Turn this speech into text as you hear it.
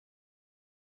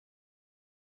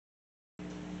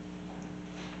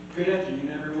Good afternoon,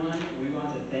 everyone. We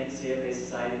want to thank CFA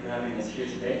Society for having us here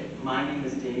today. My name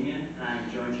is Damien, and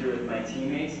I'm joined here with my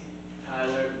teammates,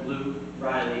 Tyler, Luke,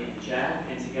 Riley, and Jack,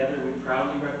 and together we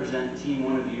proudly represent Team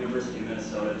 1 of the University of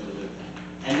Minnesota Duluth.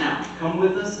 And now, come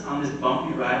with us on this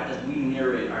bumpy ride as we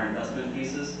narrate our investment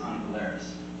thesis on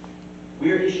Polaris.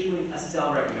 We are issuing a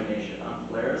sell recommendation on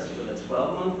Polaris with a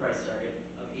 12-month price target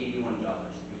of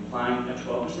 $81, implying a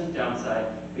 12%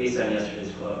 downside based on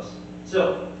yesterday's close.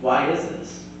 So, why is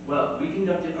this? Well, we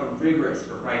conducted a rigorous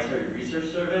proprietary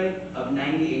research survey of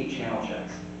 98 channel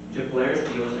checks to Polaris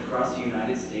dealers across the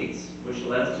United States, which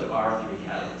led to our three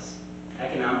catalysts: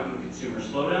 economic and consumer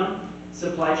slowdown,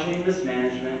 supply chain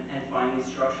mismanagement, and finally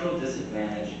structural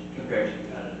disadvantage compared to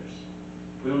competitors.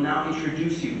 We will now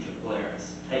introduce you to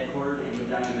Polaris. Headquartered in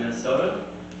Medina, Minnesota,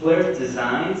 Polaris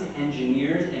designs,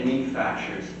 engineers, and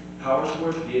manufactures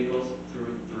powersports vehicles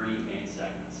through three main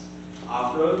segments: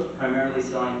 off-road, primarily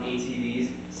selling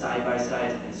ATVs,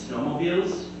 side-by-sides, and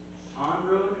snowmobiles;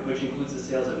 on-road, which includes the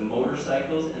sales of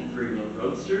motorcycles and three-wheel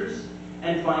roadsters;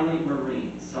 and finally,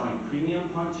 marine, selling premium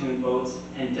pontoon boats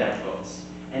and deck boats.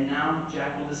 And now,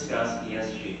 Jack will discuss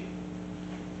ESG.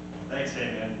 Thanks,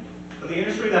 Damien. For the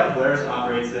industry that Polaris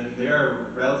operates in, they are a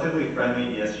relatively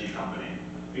friendly ESG company.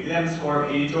 We gave them a score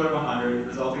of 82 out of 100,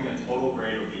 resulting in a total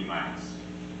grade of B-.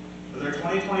 With their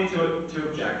 2022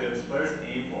 objectives, Polaris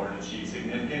aim for and achieve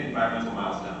significant environmental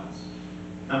milestones.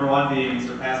 Number one being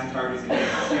surpassing targets in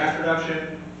greenhouse gas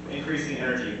reduction, increasing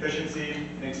energy efficiency,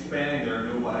 and expanding their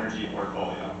renewable energy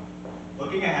portfolio.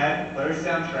 Looking ahead, Polaris is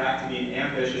on track to meet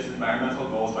ambitious environmental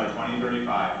goals by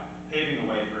 2035, paving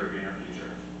the way for a greener future.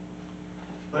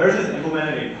 Polaris has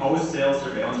implemented a post-sales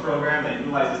surveillance program that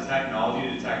utilizes technology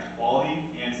to detect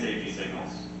quality and safety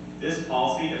signals. This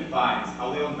policy defines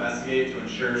how they'll investigate to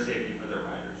ensure safety for their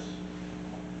riders.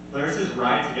 Polaris's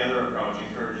Ride Together approach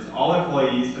encourages all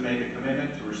employees to make a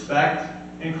commitment to respect,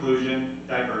 inclusion,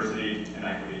 diversity, and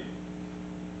equity.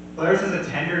 Polaris has a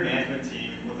tenured management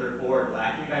team with their board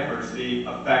lacking diversity,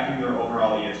 affecting their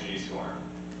overall ESG score.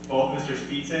 Both Mr.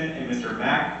 Speetson and Mr.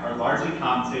 Mack are largely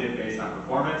compensated based on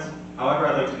performance. However,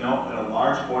 I'd like to note that a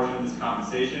large portion of this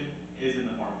compensation is in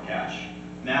the form of cash.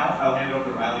 Now, I'll hand it over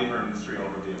to Riley for an industry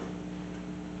overview.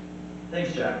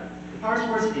 Thanks, Jack. The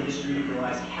powersports industry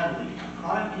relies heavily on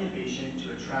product innovation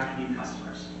to attract new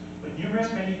customers. With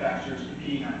numerous manufacturers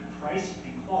competing on price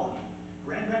and quality,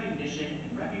 brand recognition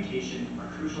and reputation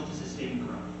are crucial to sustaining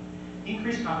growth.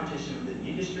 Increased competition within the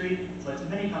industry has led to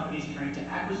many companies turning to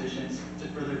acquisitions to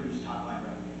further boost top-line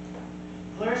revenue.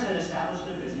 Polaris has established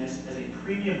their business as a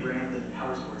premium brand within the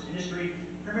powersports industry,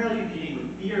 primarily competing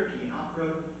with BRP in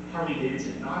off-road,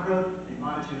 Harley-Davidson in on-road, and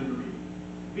Monotune in marine.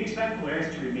 We expect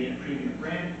Polaris to remain a premium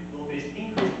brand, but will face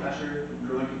increased pressure from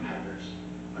growing competitors.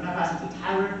 I'll now pass it to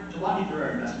Tyler to walk you through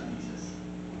our investment thesis.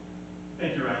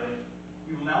 Thank you, Riley.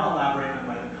 We will now elaborate on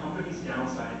why the company's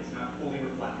downside is not fully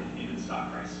reflected into the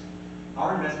stock price.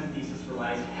 Our investment thesis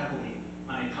relies heavily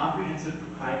on a comprehensive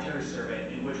proprietary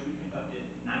survey in which we conducted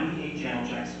 98 channel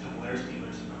checks to Polaris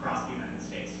dealers across the United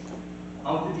States.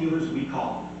 Of the dealers we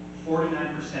called,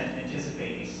 49%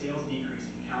 anticipate a sales decrease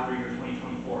in calendar year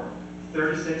 2024,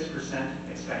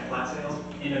 36% expect flat sales,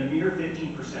 and a mere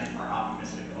 15% are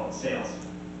optimistic about sales.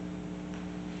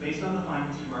 Based on the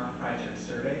findings from our proprietary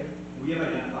survey, we have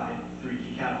identified three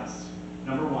key catalysts.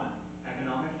 Number one,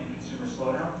 economic and consumer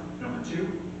slowdown. Number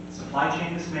two, supply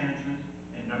chain mismanagement.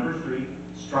 And number three,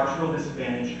 structural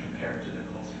disadvantage compared to the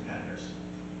close competitors.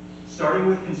 Starting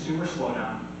with consumer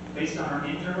slowdown, based on our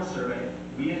internal survey,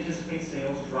 we anticipate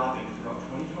sales dropping throughout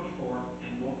 2024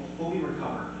 and won't fully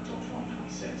recover until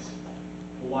 2026.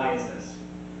 Why is this?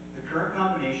 The current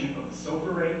combination of the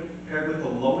SOFR rate paired with the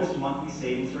lowest monthly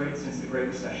savings rate since the Great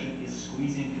Recession is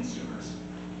squeezing consumers.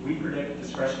 We predict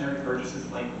discretionary purchases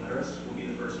like Polaris will be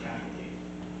the first casualty.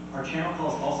 Our channel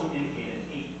calls also indicated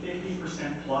a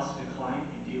 50% plus decline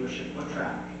in dealership foot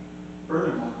traffic.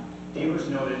 Furthermore, dealers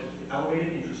noted the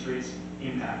elevated interest rates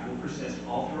impact will persist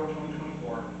all throughout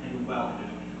 2024 and well into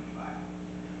 2025.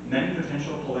 Many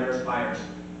potential Polaris buyers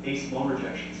face loan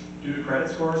rejections due to credit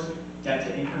scores,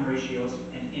 debt-to-income ratios,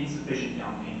 and insufficient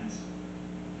down payments.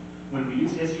 When we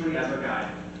use history as our guide,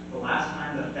 the last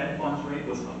time the Fed funds rate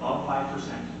was above 5%,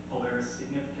 Polaris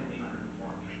significantly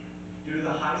underperformed. Due to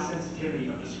the high sensitivity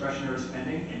of discretionary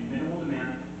spending and minimal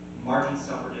demand, margins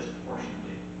suffer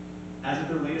disproportionately. As of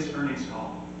their latest earnings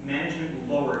call, management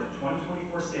lowered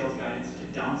 2024 sales guidance to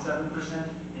down 7%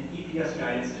 and EPS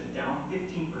guidance to down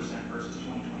 15% versus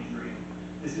 2023.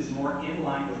 This is more in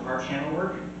line with our channel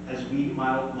work as we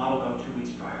modeled out 2 weeks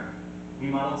prior. We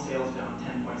modeled sales down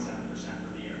 10.7%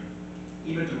 for the year.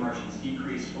 EBITDA margins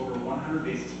decreased over 100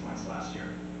 basis points last year.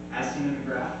 As seen in the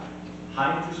graph,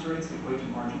 High interest rates equate to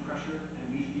margin pressure,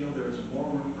 and we feel there is more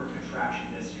room for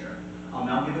contraction this year. I'll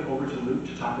now give it over to Luke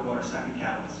to talk about our second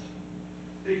catalyst.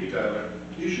 Thank you, Tyler.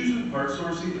 Issues with part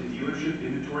sourcing and dealership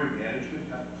inventory management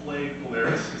have plagued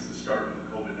Polaris since the start of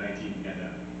the COVID-19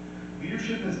 pandemic.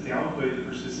 Leadership has downplayed the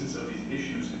persistence of these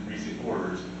issues in recent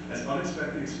quarters as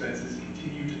unexpected expenses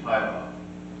continue to pile up.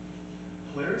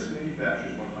 Polaris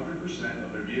manufactures 100%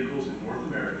 of their vehicles in North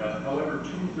America, however,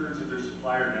 2/3 of their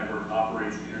supplier network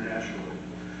operates internationally.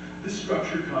 This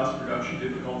structure caused production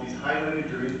difficulties highlighted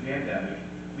during the pandemic,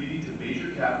 leading to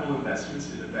major capital investments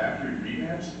into factory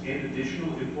revamps and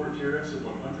additional import tariffs of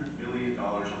 $100 million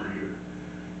per year.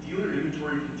 Dealer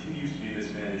inventory continues to be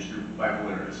mismanaged by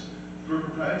Polaris. Through a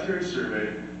proprietary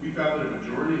survey, we found that a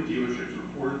majority of dealerships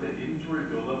reported that inventory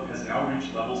buildup has now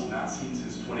reached levels not seen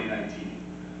since 2019.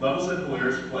 Levels that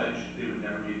Polaris pledged they would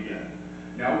never meet again.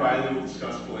 Now Riley will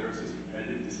discuss Polaris'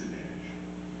 competitive disadvantage.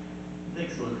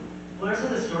 Thanks, Luke. Polaris has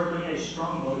historically had a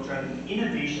strong moat driving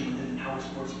innovation within the power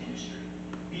sports industry.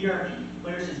 BRP,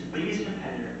 Polaris' biggest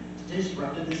competitor,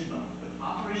 disrupted this moat with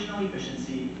operational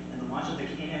efficiency and the launch of the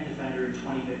Can-Am Defender in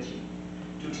 2015.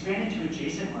 To expand into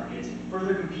adjacent markets and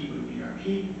further compete with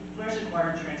BRP, Polaris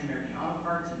acquired Trans-American Auto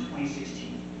Parts in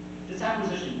 2016. This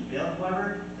acquisition failed,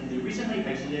 however, and they recently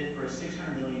exited for a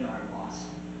 $600 million loss.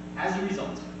 As a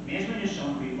result, management has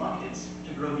shown reluctance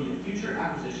to grow via future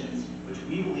acquisitions, which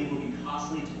we believe will be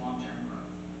costly to long-term growth.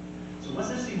 So what's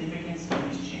the significance of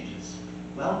these changes?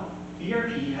 Well,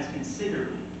 BRP has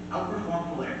considerably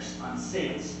outperformed Polaris on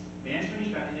sales, management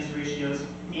effectiveness ratios,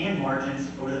 and margins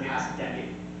over the past decade.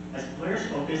 As Polaris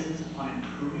focuses on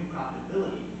improving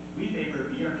profitability, we favor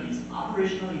BRP's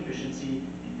operational efficiency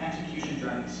and execution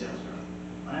driving sales growth.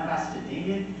 I'll now pass it to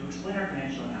Damien to explain our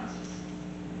financial analysis.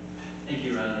 Thank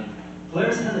you, Riley.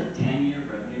 Polaris has a 10-year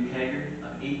revenue CAGR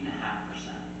of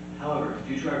 8.5%. However,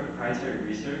 due to our proprietary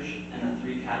research and the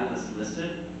 3 catalysts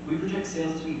listed, we project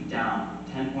sales to be down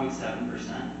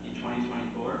 10.7% in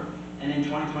 2024, and in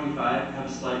 2025 have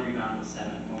a slight rebound with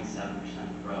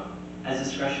 7.7% growth, as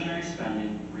discretionary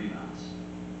spending rebounds.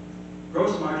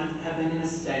 Gross margins have been in a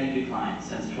steady decline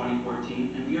since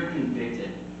 2014, and we are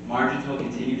convicted margins will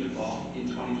continue to fall in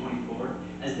 2024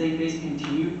 as they face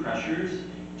continued pressures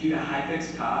due to high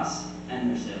fixed costs and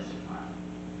their sales decline.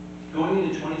 Going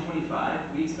into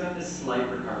 2025, we expect a slight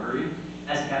recovery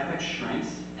as CapEx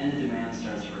shrinks and the demand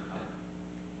starts to recover.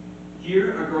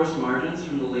 Here are gross margins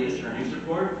from the latest earnings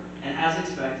report, and as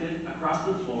expected, across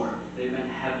the board, they've been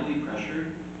heavily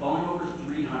pressured, falling over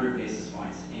 300 basis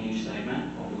points in each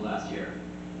segment over the last year.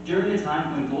 During a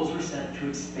time when goals were set to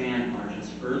expand margins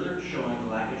further, showing the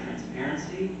lack of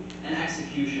transparency and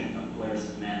execution of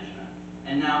Polaris' management.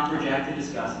 And now for Jack to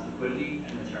discuss liquidity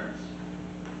and returns.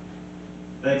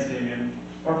 Thanks, Damien.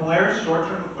 For Polaris,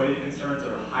 short-term liquidity concerns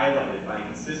are highlighted by a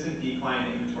consistent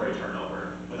decline in inventory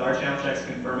turnover, with our channel checks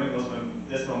confirming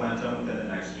this momentum within the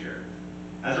next year.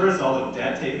 As a result of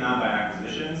debt taken on by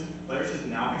acquisitions, Polaris is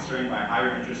now constrained by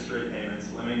higher interest rate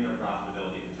payments, limiting their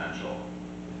profitability potential.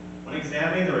 When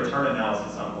examining the return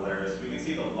analysis on Polaris, we can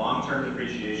see the long-term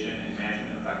depreciation and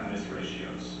management effectiveness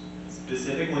ratios.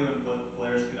 Specifically when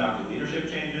Polaris conducted leadership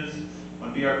changes,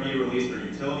 when BRP released their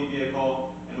utility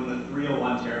vehicle, and when the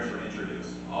 301 tariffs were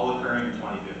introduced, all occurring in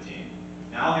 2015.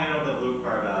 Now I'll hand it over to Luke for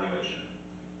our evaluation.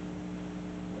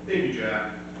 Thank you,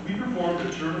 Jack. We performed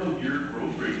a terminal year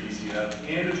growth rate DCF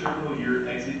and a terminal year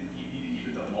exit EV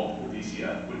to EBITDA multiple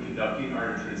DCF when conducting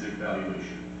our intrinsic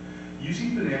valuation.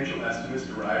 Using financial estimates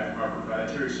derived from our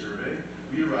proprietary survey,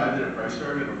 we arrived at a price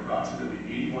target of approximately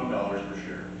 $81 per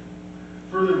share.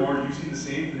 Furthermore, using the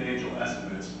same financial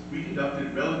estimates, we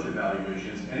conducted relative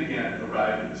valuations and again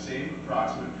arrived at the same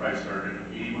approximate price target of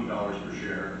 $81 per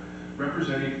share,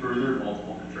 representing further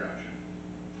multiple contraction.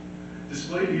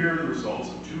 Displayed here are the results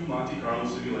of 2 Monte Carlo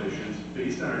simulations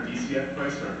based on our DCF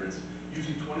price targets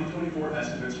using 2024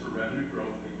 estimates for revenue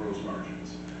growth and gross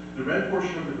margins. The red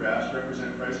portion of the graphs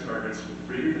represent price targets with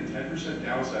greater than 10%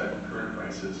 downside from current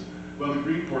prices, while the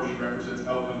green portion represents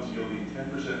outcomes yielding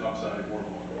 10% upside or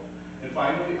more. And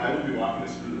finally, I will be walking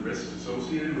us through the risks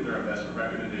associated with our investment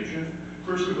recommendation,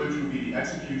 first of which would be the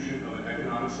execution of an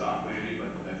economic soft landing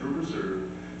like the Federal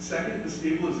Reserve, second, the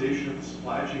stabilization of the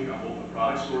supply chain on both the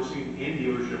product sourcing and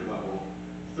dealership level,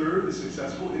 third, the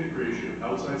successful integration of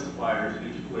outside suppliers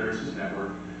into Polaris'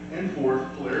 network, and fourth,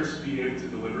 Polaris being able to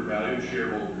deliver value to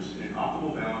shareholders in an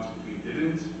optimal balance between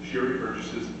dividends, share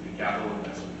repurchases, and capital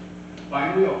investment.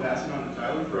 Finally, I'll pass it on to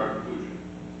Tyler for our conclusion.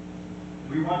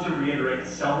 We want to reiterate a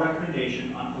sell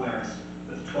recommendation on Polaris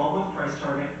with a 12-month price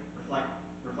target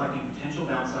reflecting potential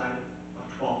downside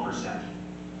of 12%.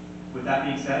 With that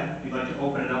being said, we'd like to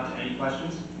open it up to any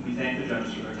questions, and we thank the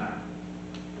judges for their time.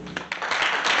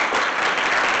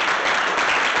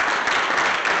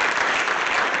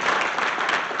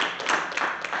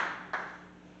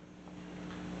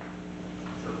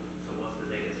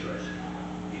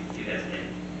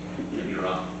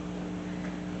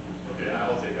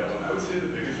 say the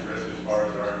biggest risk as far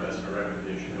as our investment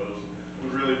recommendation goes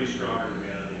would really be stronger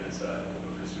demand on the inside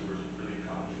of consumers for the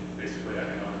economy, basically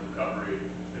economic recovery,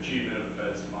 achievement of the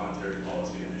Fed's monetary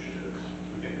policy initiatives.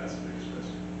 We think that's the biggest risk.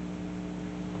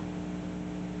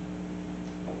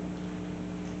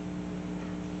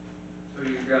 So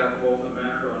you've got both a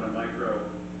macro and a micro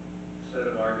set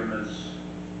of arguments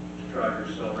to drive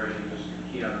your sell rating, just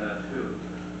to key on that too.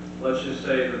 Let's just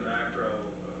say the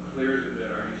macro clears a bit.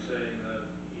 Are you saying that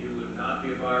you would not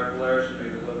be a buyer of Polaris and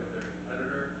maybe look at their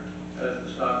competitor as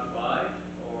the stock to buy?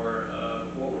 Or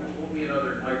what would be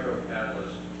another micro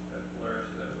catalyst at Polaris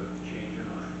that would change your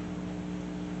mind?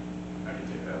 I can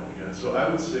take that one again. So I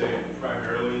would say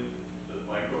primarily the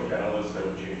micro catalyst that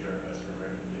would change our investment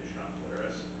recommendation on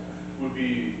Polaris would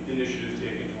be initiatives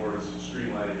taken towards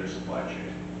streamlining their supply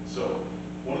chain. So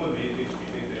one of the main things we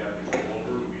think they have control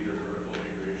over would be their vertical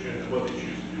integration and what they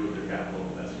choose to do with their capital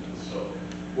investments. So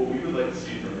what we would like to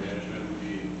see from management would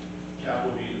be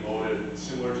capital being devoted,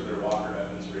 similar to their Walker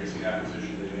Evans Racing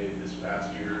acquisition they made this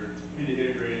past year, into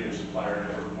integrating their supplier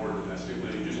network more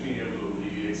domestically, just being able to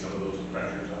alleviate some of those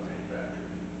pressures on manufacturing.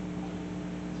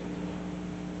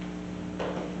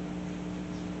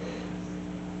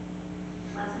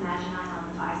 Let's imagine I'm on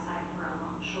the buy side for a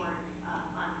long short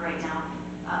fund right now.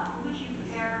 Who would you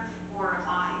prepare for a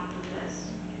buy with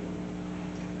this?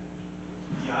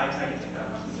 Yeah, I can take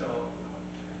that one. So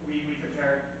we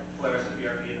compared Polaris and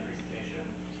BRP in the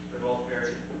presentation. They're both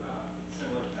very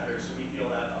similar competitors, so we feel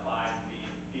that a buy would be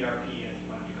BRP, and if you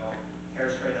wanted to go hair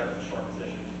spray that with a short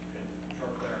position, you could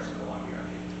short Polaris and go long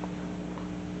BRP.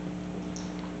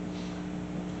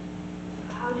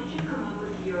 How did you come up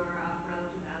with your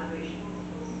relative valuation multiples?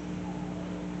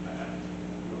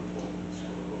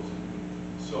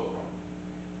 So,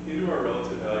 into our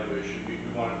relative valuation, we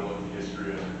wanted to look at the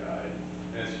history of the guide.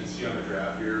 And as you can see on the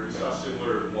graph here, we saw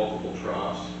similar multiple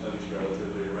troughs, at least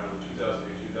relatively, around the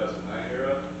 2008-2009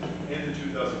 era and the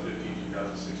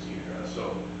 2015-2016 era.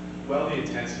 So, while the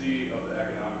intensity of the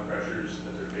economic pressures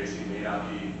that they're facing may not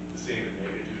be the same in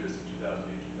magnitude as the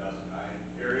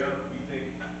 2008-2009 area, we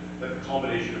think that the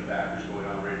combination of factors going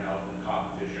on right now, from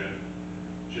competition,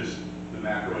 just the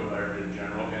macro environment in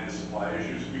general, and the supply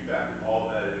issues, we factored all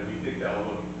of that in, and we think that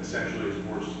will look essentially as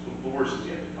worse. The worst is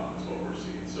yet to come, is what we're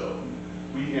seeing. So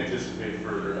we anticipate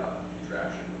further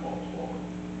contraction in the multiple.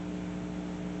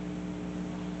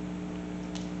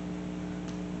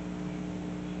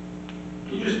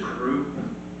 Can you just group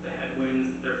the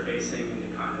headwinds that they're facing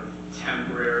into kind of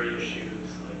temporary issues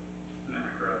like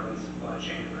macro and supply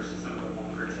chain versus some of the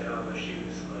longer tail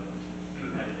issues like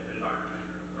competitive environment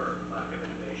or lack of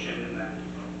innovation, and then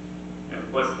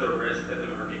what's the risk that the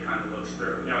market kind of looks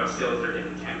through? If sales are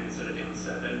down 10 instead of down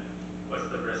 7, what's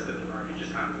the risk that the market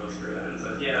just kind of looks through that and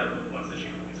says, yeah, but once the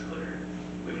channel gets cleared,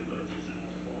 we can put a decent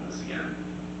multiple on this again?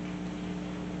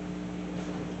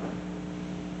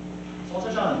 So I'll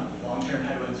touch on long-term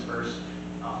headwinds first.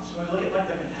 So when we look at like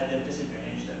the competitive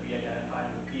disadvantage that we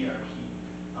identified with BRP,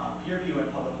 BRP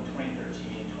went public in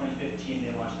 2013. In 2015,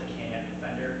 they launched the Can-Am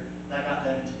Defender. That got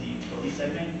them into the utility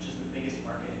segment, which is the biggest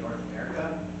market in North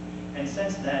America. And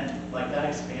since then, like that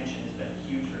expansion has been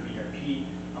huge for BRP.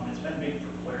 It's been big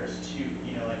for Polaris too.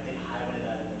 Like they highlighted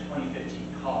that in the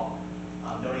 2015 call,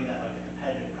 noting that like the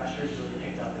competitive pressures really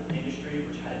picked up in the industry,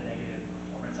 which had a negative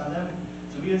performance on them.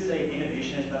 So we would say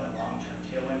innovation has been a long-term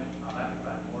tailwind. I can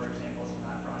provide more examples on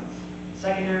that front.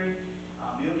 Secondary,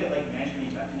 we look at like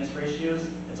management effectiveness ratios.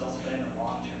 It's also been in a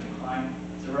long-term decline.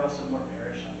 So we're also more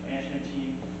bearish on the management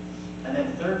team. And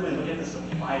then thirdly, look at the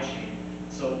supply chain.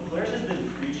 So Polaris has been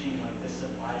preaching like this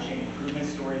supply chain improvement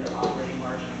story, the operating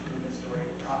margin improvement story,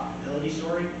 the profitability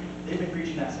story. They've been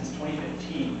preaching that since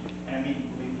 2015. And I mean,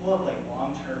 when we pull up like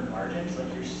long-term margins,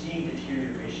 like you're seeing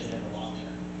deterioration in the long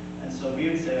term. And so we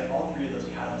would say that all three of those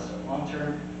catalysts are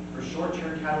long-term. For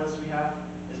short-term catalysts we have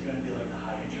is going to be like the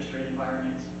high interest rate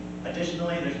environment.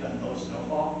 Additionally, there's been low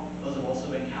snowfall. Those have also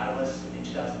been catalysts in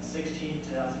 2016,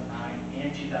 2009,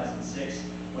 and 2006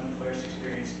 when Polaris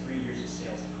experienced 3 years of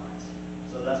sales declines.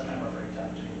 So that's kind of our breakdown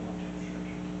between the long-term and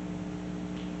short-term.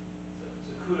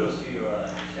 So kudos to your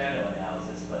channel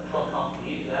analysis, but can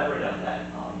you elaborate on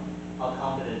that? How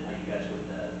confident are you guys with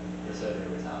the survey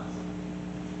results?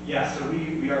 Yeah, so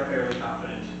we are fairly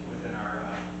confident within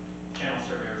our channel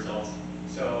survey results.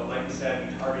 So like we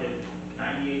said, we targeted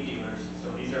 98 dealers.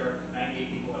 So these are 98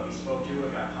 people that we spoke to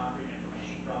and got concrete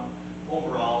information from.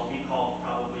 Overall, we called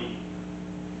probably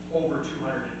over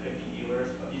 250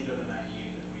 dealers, but these are the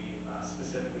 98 that we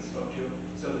specifically spoke to.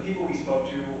 So the people we spoke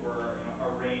to were a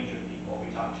range of people.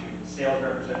 We talked to sales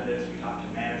representatives, we talked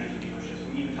to managers of dealerships,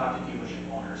 We even talked to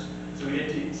dealership owners. So we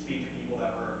did speak to people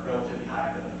that were relatively high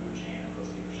up in the food chain of those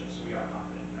dealerships, so we are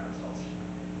confident in our results.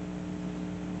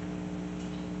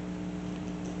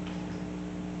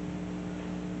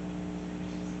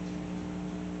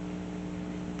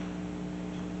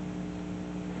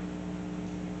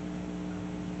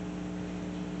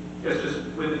 Yes, just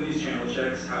within these channel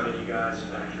checks, how did you guys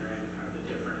factor in kind of the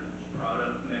different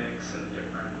product mix and the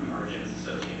different margins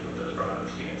associated with those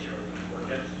products to get to your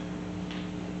forecast?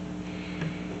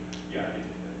 Yeah, I can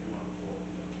take that if you want to pull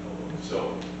it.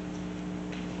 So,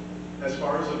 as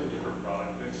far as like the different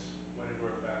product mix went into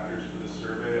our factors for the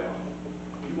survey,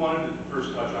 we wanted to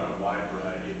first touch on a wide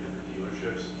variety of different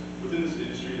dealerships. Within this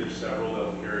industry, there's several that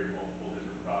will carry multiple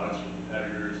different products from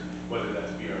competitors, whether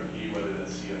that's BRP, whether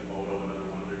that's CF Moto, another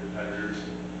one of their competitors.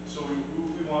 So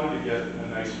we wanted to get a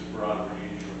nice broad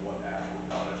range of what actual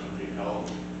products were being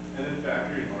held, and then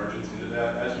factoring margins into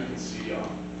that. As we can see,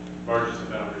 margins have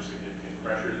been under significant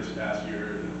pressure this past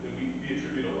year, and we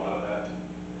attribute a lot of that to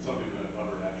something we're going to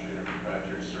cover actually in our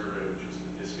proprietary survey, which is the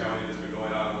discounting that's been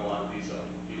going on in a lot of these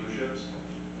dealerships.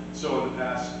 So in the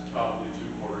past probably 2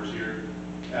 quarters here,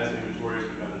 as inventory has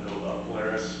begun to build up,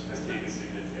 Polaris has taken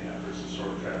significant efforts to sort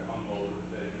of try to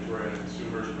unload that inventory on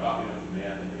consumers, probably enough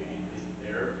demand that maybe isn't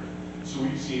there. So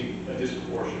we've seen a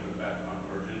disproportionate effect on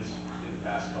margins in the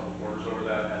past couple quarters over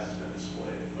that, as has been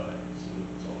displayed by some of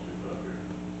the results we put up here.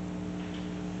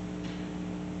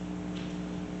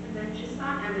 And then just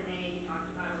on M&A, you talked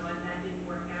about one that didn't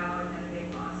work out, and then a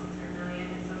big loss, $600 million,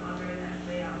 and some other that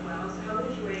played out well. So how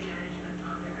would you rate management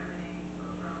on their M&A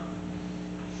overall?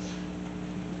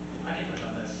 I can touch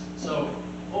on this. So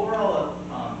overall,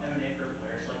 M&A for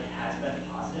Polaris has been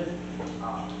positive.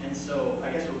 And so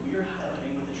I guess what we are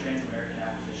highlighting with the Trans-American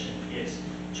acquisition is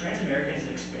Trans-American is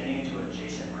expanding into an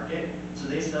adjacent market. So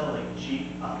they sell Jeep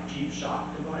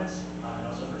shock components and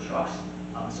also for trucks.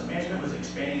 So management was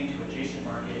expanding into adjacent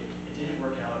market. It didn't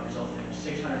work out, resulting in a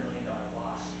 $600 million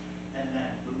loss. And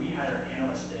then when we had our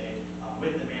analyst day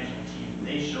with the management team,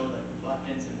 they showed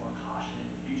reluctance and more caution in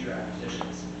future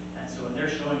acquisitions. And so when they're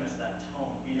showing us that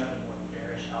tone, we have a more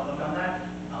bearish outlook on that,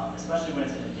 especially when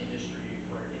it's in an industry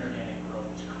where inorganic growth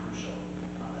is crucial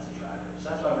as a driver. So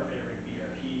that's why we're favoring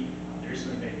BRP. They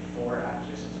recently made 4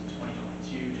 acquisitions in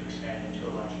 2022 to expand into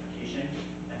electrification.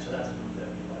 And so that's a move that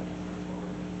we like to move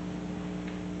forward.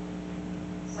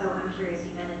 So I'm curious,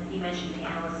 you mentioned the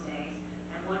analyst days.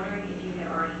 I'm wondering if you had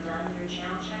already done your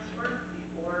channel checks work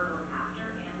before or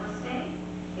after analyst day.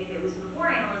 If it was before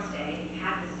analyst day, you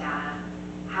had this data,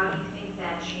 how do you think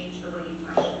that changed the way you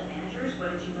questioned the managers?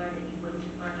 What did you learn that you wouldn't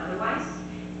have learned otherwise?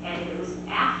 And if it was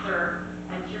after,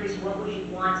 I'm curious, what would you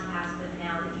want to ask them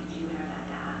now that you do have that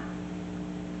data?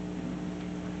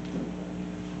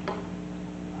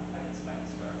 I can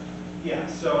start. Yeah,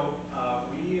 so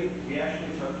we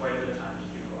actually took quite a bit of time to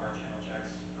do our channel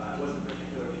checks. It wasn't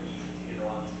particularly easy to get a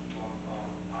lot of these people on the phone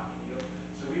talking to you.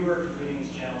 So we were completing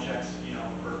these channel checks,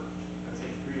 for I'd say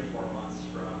 3 to 4 months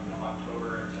from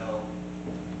October until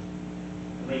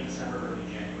late December, early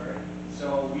January.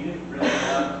 So we didn't really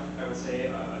have, I would say,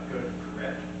 a good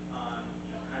grip on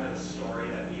kind of the story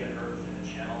that we had heard within the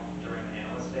channel during the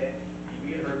analyst day.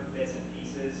 We had heard bits and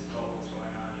pieces about what was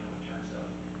going on, in terms of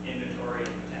inventory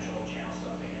and potential channel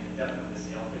stuffing and definitely the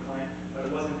sales decline, but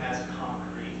it wasn't as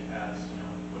concrete as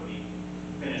when we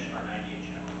finished our 98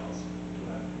 channel calls.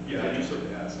 Yeah, I'd just like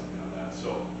to add something on that.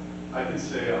 So I can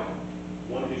say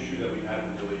one issue that we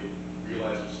hadn't really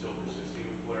realized was still persisting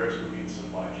with Polaris would be the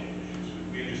supply chain issues.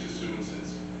 We just assumed,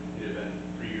 since it had been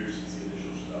 3 years since the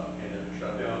initial pandemic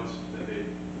shutdowns, that they'd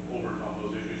overcome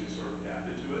those issues and sort of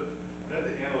adapted to it. But at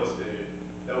the analyst day,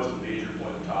 that was the major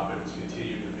point of the topic, was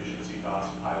continued efficiency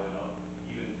costs piling up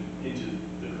even into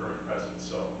the current present.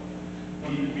 So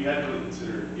we hadn't really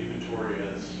considered inventory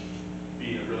as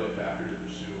being really a factor to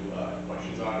pursue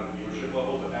questions on at the dealership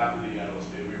level, but after the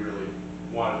analyst day, we really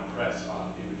wanted to press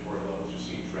on inventory levels. We're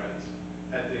seeing trends,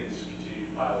 and things continue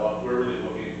to pile up. We're really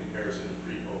looking in comparison to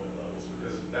pre-COVID levels,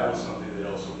 because that was something they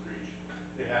also preached.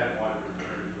 They hadn't wanted to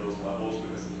return to those levels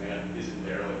because the demand isn't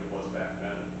there like it was back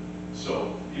then.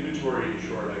 So inventory, in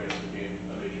short, I guess, became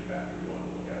a major factor we wanted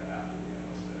to look at after the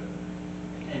analyst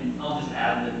day. And I'll just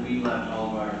add that we left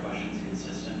all of our questions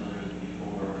consistent, whether it was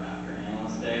before or after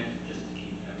analyst day, just to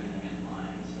keep everything in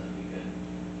line so that we could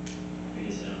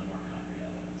base it on more concrete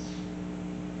evidence.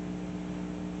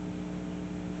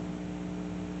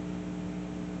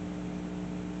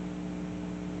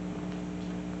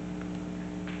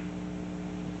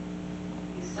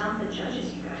 You stumped the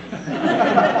judges, you guys.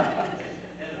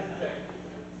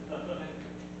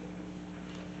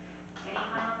 Any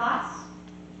final thoughts?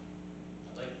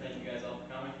 I'd like to thank you guys all for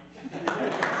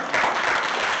coming.